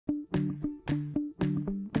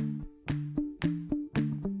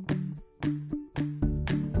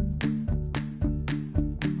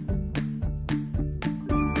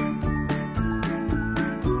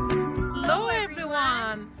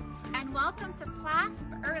to clasp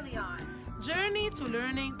early on. Journey to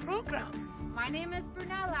Learning program. My name is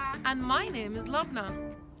Brunella. And my name is Lovna.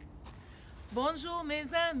 Bonjour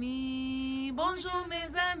mes amis, bonjour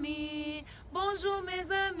mes amis, bonjour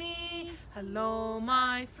mes amis. Hello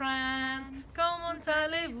my friends, comment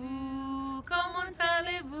allez-vous, comment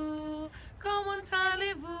allez-vous, comment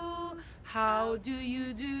allez-vous? How do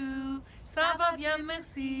you do? Ça va bien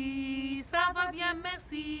merci, ça va bien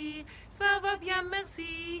merci, ça va bien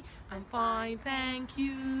merci. I'm fine, thank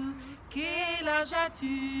you. Quel âge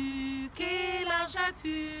as-tu? Quel âge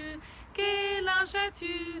as-tu? Quel âge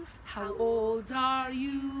as-tu? How old are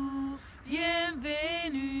you?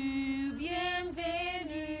 Bienvenue,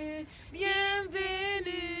 bienvenue,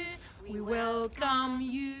 bienvenue. We welcome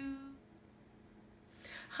you.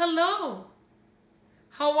 Hello.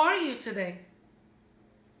 How are you today?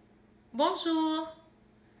 Bonjour.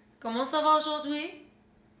 Comment ça va aujourd'hui?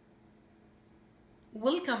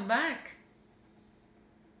 Welcome back.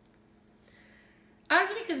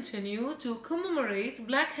 As we continue to commemorate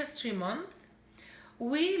Black History Month,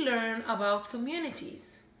 we learn about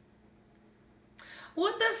communities.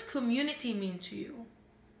 What does community mean to you?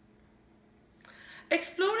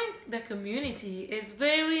 Exploring the community is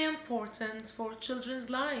very important for children's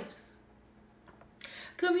lives.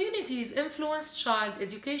 Communities influence child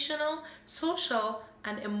educational, social,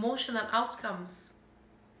 and emotional outcomes.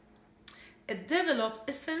 It develops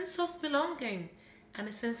a sense of belonging and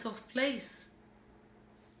a sense of place.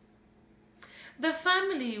 The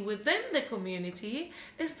family within the community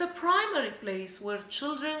is the primary place where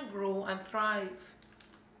children grow and thrive.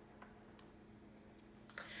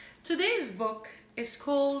 Today's book is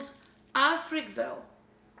called Africville.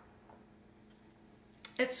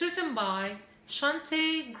 It's written by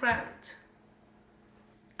Shante Grant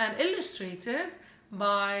and illustrated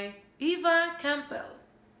by Eva Campbell.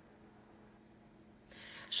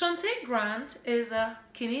 Shante Grant is a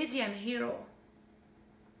Canadian hero.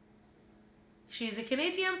 She is a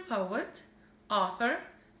Canadian poet, author,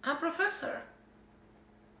 and professor.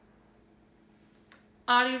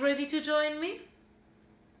 Are you ready to join me?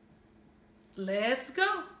 Let's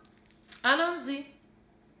go. Allons-y.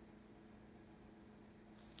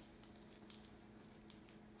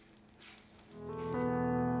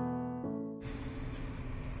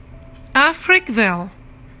 Africville.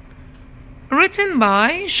 Written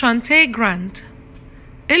by Shante Grant.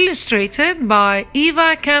 Illustrated by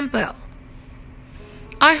Eva Campbell.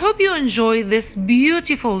 I hope you enjoy this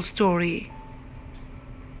beautiful story.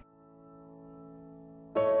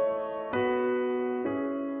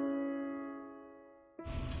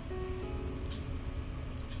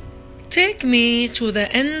 Take me to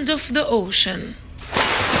the end of the ocean,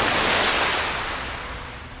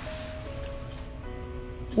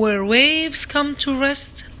 where waves come to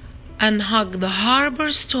rest and hug the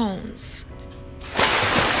harbor stones,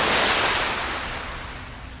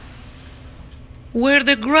 where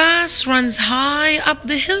the grass runs high up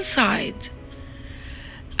the hillside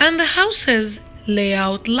and the houses lay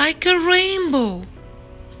out like a rainbow.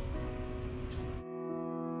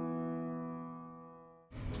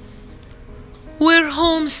 Where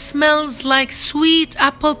home smells like sweet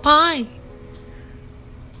apple pie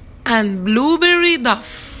and blueberry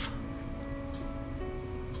duff.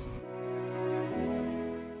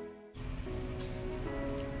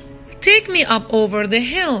 Take me up over the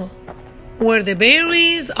hill, where the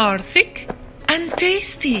berries are thick and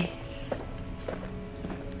tasty.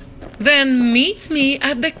 Then meet me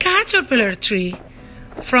at the caterpillar tree.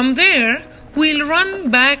 From there, we'll run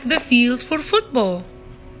back the field for football.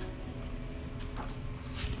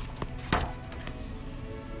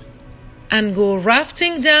 And go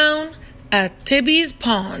rafting down at Tibby's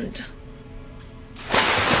pond.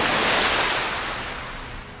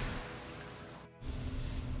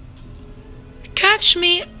 Catch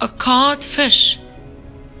me a caught fish.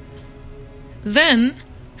 Then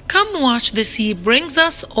come watch the sea brings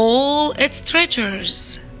us all its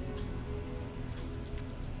treasures.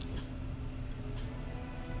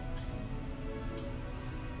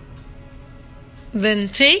 Then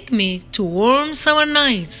take me to warm summer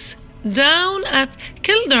nights down at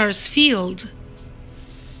Kildar's field.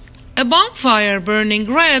 A bonfire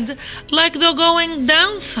burning red like the going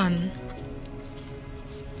down sun.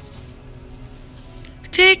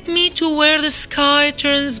 Take me to where the sky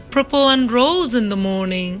turns purple and rose in the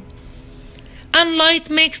morning, and light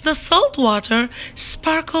makes the salt water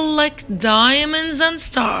sparkle like diamonds and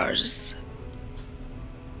stars.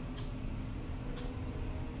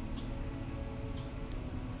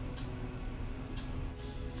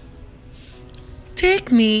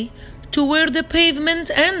 Take me to where the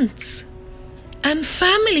pavement ends and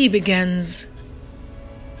family begins.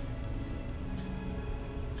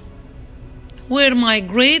 where my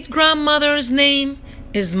great-grandmother's name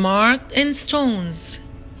is marked in stones.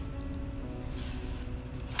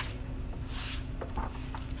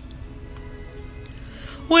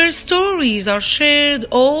 Where stories are shared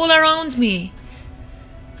all around me,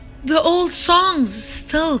 the old songs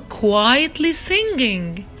still quietly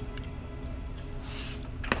singing.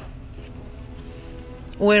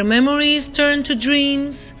 Where memories turn to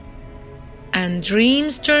dreams, and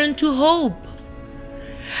dreams turn to hope,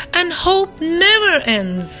 and hope never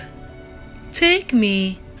ends. Take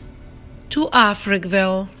me to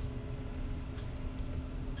Africville.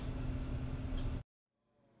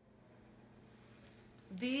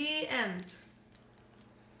 The end.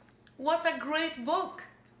 What a great book!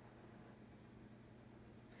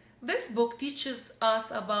 This book teaches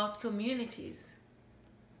us about communities.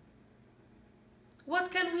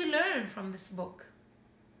 What can we learn from this book?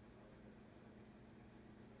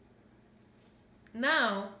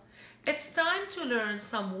 Now, it's time to learn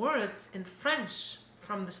some words in French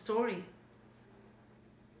from the story.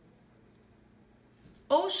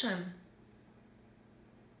 Ocean,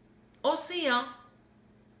 océan.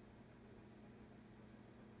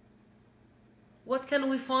 What can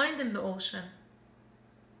we find in the ocean?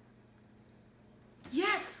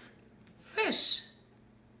 Yes, fish.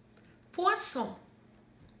 Poisson,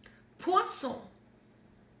 poisson.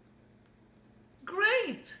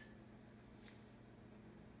 Great.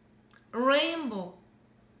 Rainbow,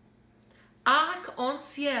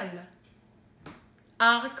 arc-en-ciel,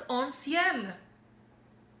 arc-en-ciel.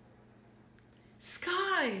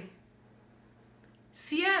 Sky,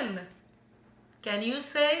 ciel. Can you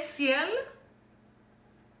say ciel?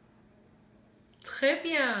 Très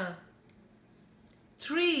bien.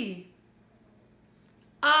 Tree,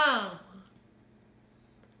 arbre,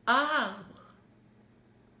 arbre.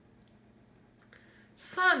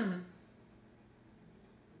 Sun,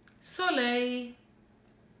 soleil,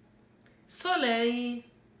 soleil.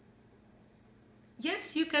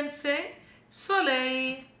 Yes, you can say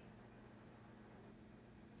soleil.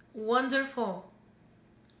 Wonderful.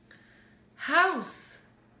 House,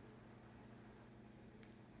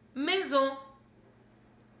 maison,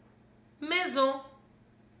 maison.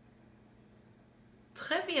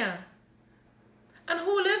 Très bien. And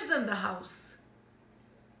who lives in the house?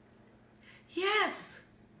 Yes,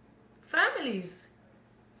 families.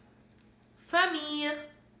 Famille,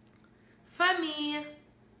 famille.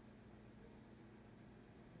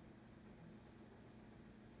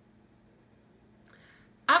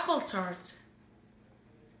 Apple tart,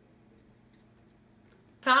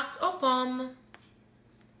 tarte aux pommes,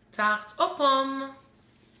 tarte aux pommes.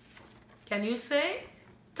 Can you say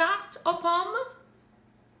tarte aux pommes?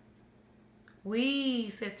 Oui,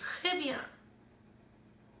 c'est très bien.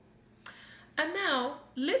 And now,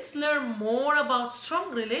 let's learn more about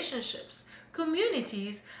strong relationships,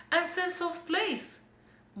 communities, and sense of place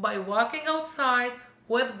by walking outside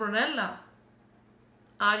with Brunella.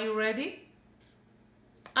 Are you ready?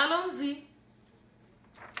 Allons-y.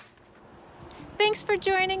 Thanks for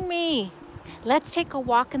joining me. Let's take a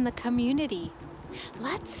walk in the community.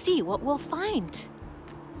 Let's see what we'll find.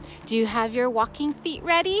 Do you have your walking feet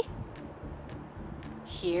ready?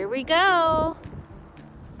 Here we go.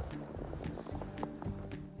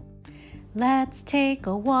 Let's take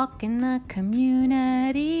a walk in the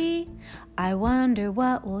community. I wonder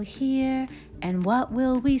what we'll hear and what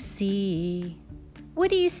will we see. What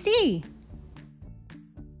do you see?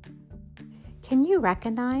 Can you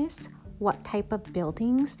recognize what type of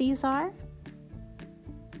buildings these are?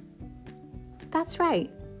 That's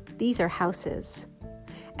right, these are houses.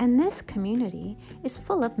 And this community is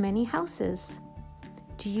full of many houses.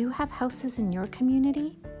 Do you have houses in your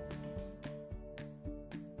community?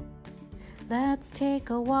 Let's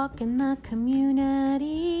take a walk in the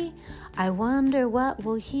community. I wonder what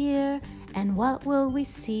we'll hear and what will we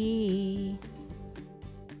see.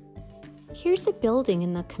 Here's a building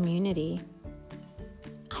in the community.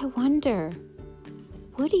 I wonder,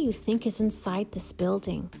 what do you think is inside this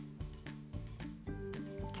building?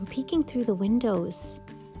 I'm peeking through the windows.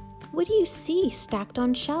 What do you see stacked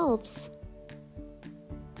on shelves?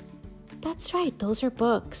 That's right, those are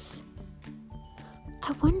books.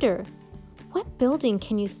 I wonder, what building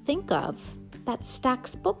can you think of that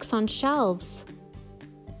stacks books on shelves?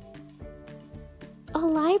 A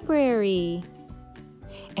library.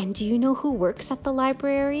 And do you know who works at the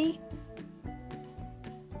library?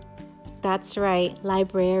 That's right,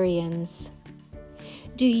 librarians.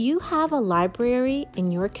 Do you have a library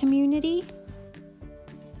in your community?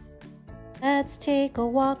 Let's take a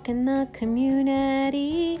walk in the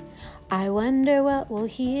community. I wonder what we'll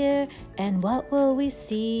hear and what will we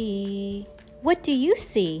see. What do you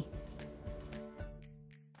see?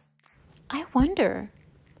 I wonder,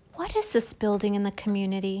 what is this building in the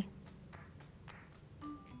community?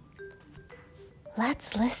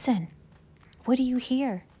 Let's listen. What do you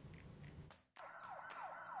hear?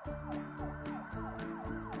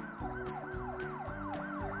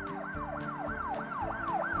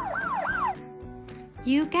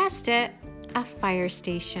 You guessed it, a fire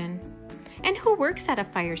station. And who works at a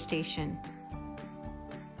fire station?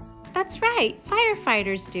 That's right,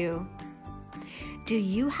 firefighters do. Do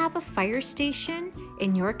you have a fire station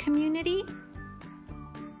in your community?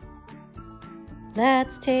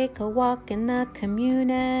 Let's take a walk in the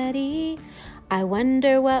community. I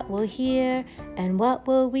wonder what we'll hear and what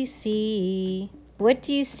will we see. What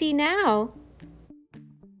do you see now?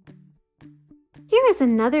 Here is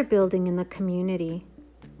another building in the community.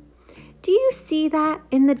 Do you see that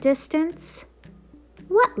in the distance?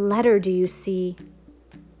 What letter do you see?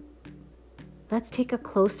 Let's take a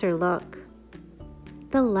closer look.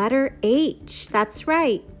 The letter H, that's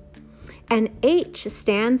right. And H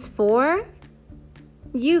stands for?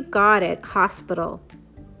 You got it, hospital.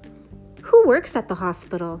 Who works at the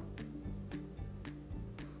hospital?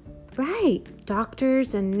 Right,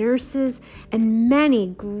 doctors and nurses and many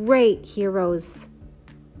great heroes.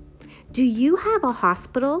 Do you have a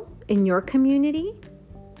hospital in your community?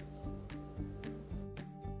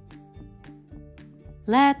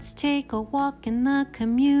 Let's take a walk in the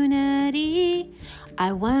community.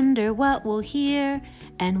 I wonder what we'll hear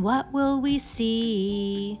and what will we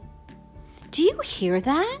see. Do you hear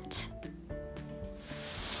that?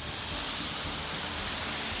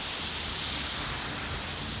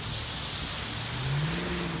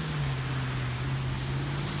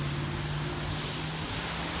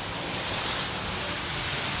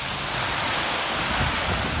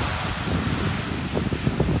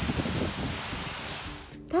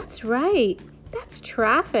 That's right. That's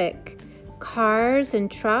traffic. Cars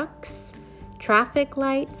and trucks, traffic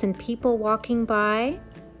lights and people walking by.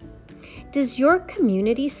 Does your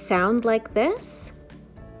community sound like this?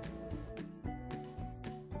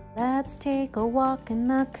 Let's take a walk in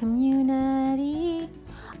the community.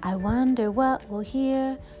 I wonder what we'll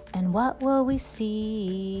hear and what will we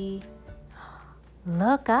see.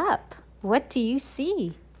 Look up. What do you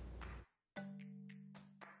see?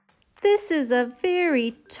 This is a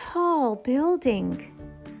very tall building.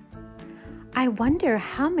 I wonder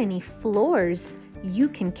how many floors you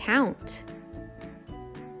can count.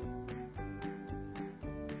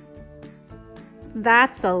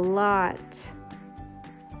 That's a lot.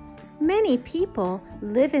 Many people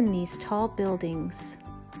live in these tall buildings.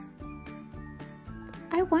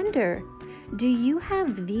 I wonder, do you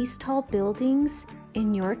have these tall buildings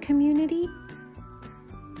in your community?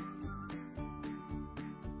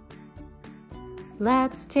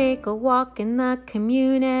 Let's take a walk in the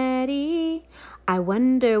community. I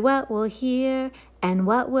wonder what we'll hear and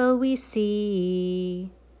what will we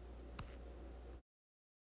see.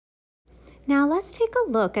 Now let's take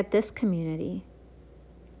a look at this community.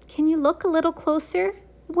 Can you look a little closer?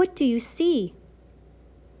 What do you see?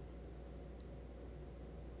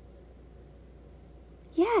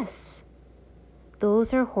 Yes,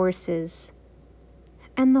 those are horses.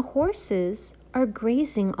 And the horses are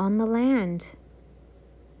grazing on the land.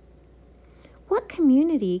 What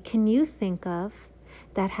community can you think of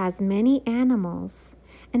that has many animals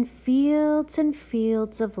and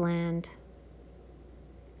fields of land?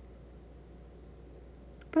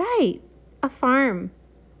 Right, a farm.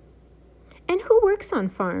 And who works on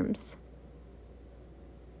farms?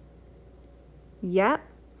 Yep,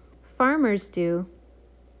 farmers do.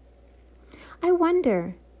 I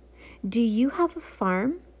wonder, do you have a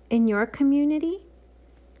farm in your community?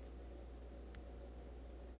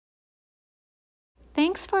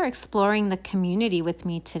 Thanks for exploring the community with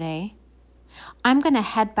me today. I'm going to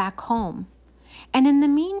head back home. And in the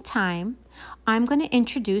meantime, I'm going to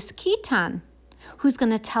introduce Keaton, who's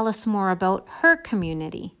going to tell us more about her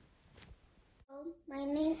community. My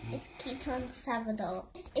name is Keaton Salvador.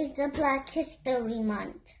 This is the Black History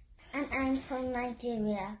Month, and I'm from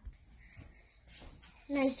Nigeria.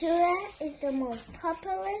 Nigeria is the most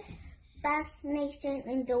populous Black nation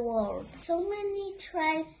in the world. So many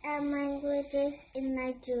tribes and languages in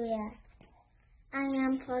Nigeria. I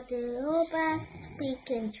am for the Yoruba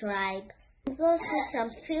speaking tribe. I'm going to say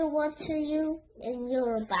some few words to you in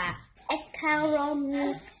Yoruba. Ekaro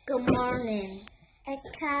means good morning.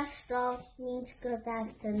 Ekaso means good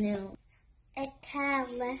afternoon.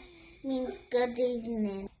 Ekale means good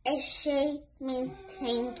evening. Eshe means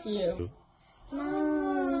thank you.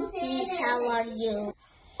 Mom means how are you?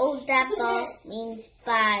 Odabo means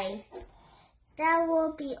bye. That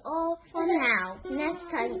will be all for now. Next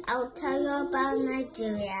time I'll tell you about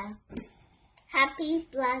Nigeria. Happy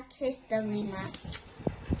Black History Month.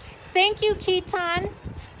 Thank you, Keaton,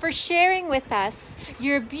 for sharing with us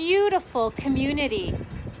your beautiful community.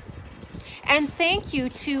 And thank you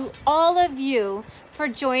to all of you for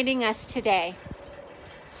joining us today.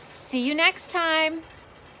 See you next time.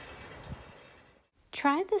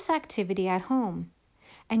 Try this activity at home,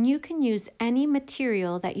 and you can use any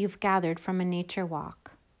material that you've gathered from a nature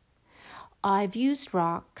walk. I've used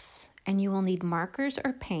rocks, and you will need markers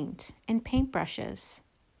or paint and paintbrushes.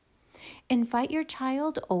 Invite your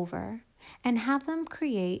child over and have them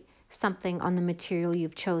create something on the material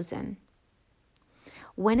you've chosen.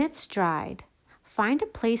 When it's dried, find a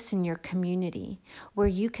place in your community where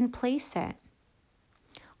you can place it.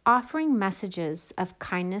 Offering messages of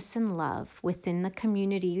kindness and love within the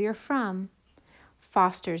community you're from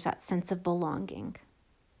fosters that sense of belonging.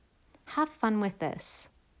 Have fun with this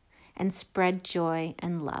and spread joy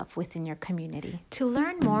and love within your community. To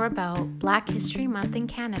learn more about Black History Month in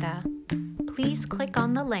Canada, please click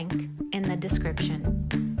on the link in the description.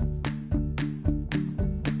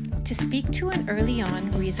 To speak to an Early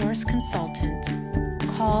On resource consultant,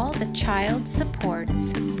 call the Child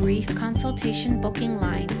Supports Brief Consultation Booking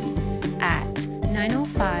Line at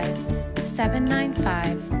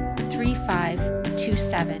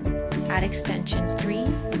 905-795-3527 at extension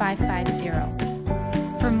 3550.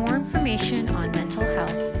 For more information on mental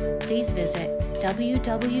health, please visit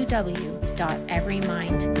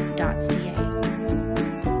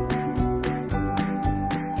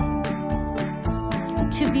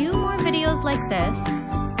www.everymind.ca. To view more videos like this,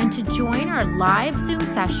 and to join our live Zoom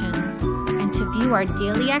sessions, and to view our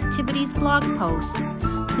daily activities blog posts,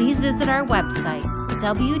 please visit our website,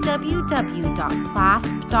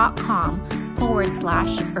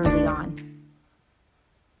 www.clasp.com/earlyon.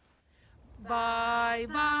 Bye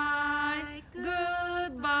bye,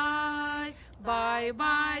 goodbye. Bye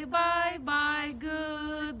bye bye bye,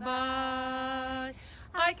 goodbye.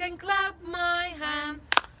 I can clap my hands,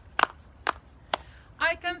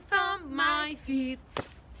 I can stomp my feet,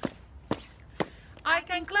 I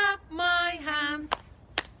can clap my hands,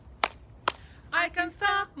 I can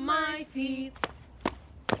stomp my feet.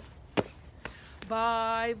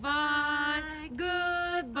 Bye bye,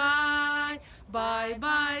 goodbye. Bye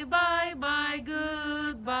bye bye bye,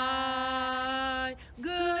 goodbye.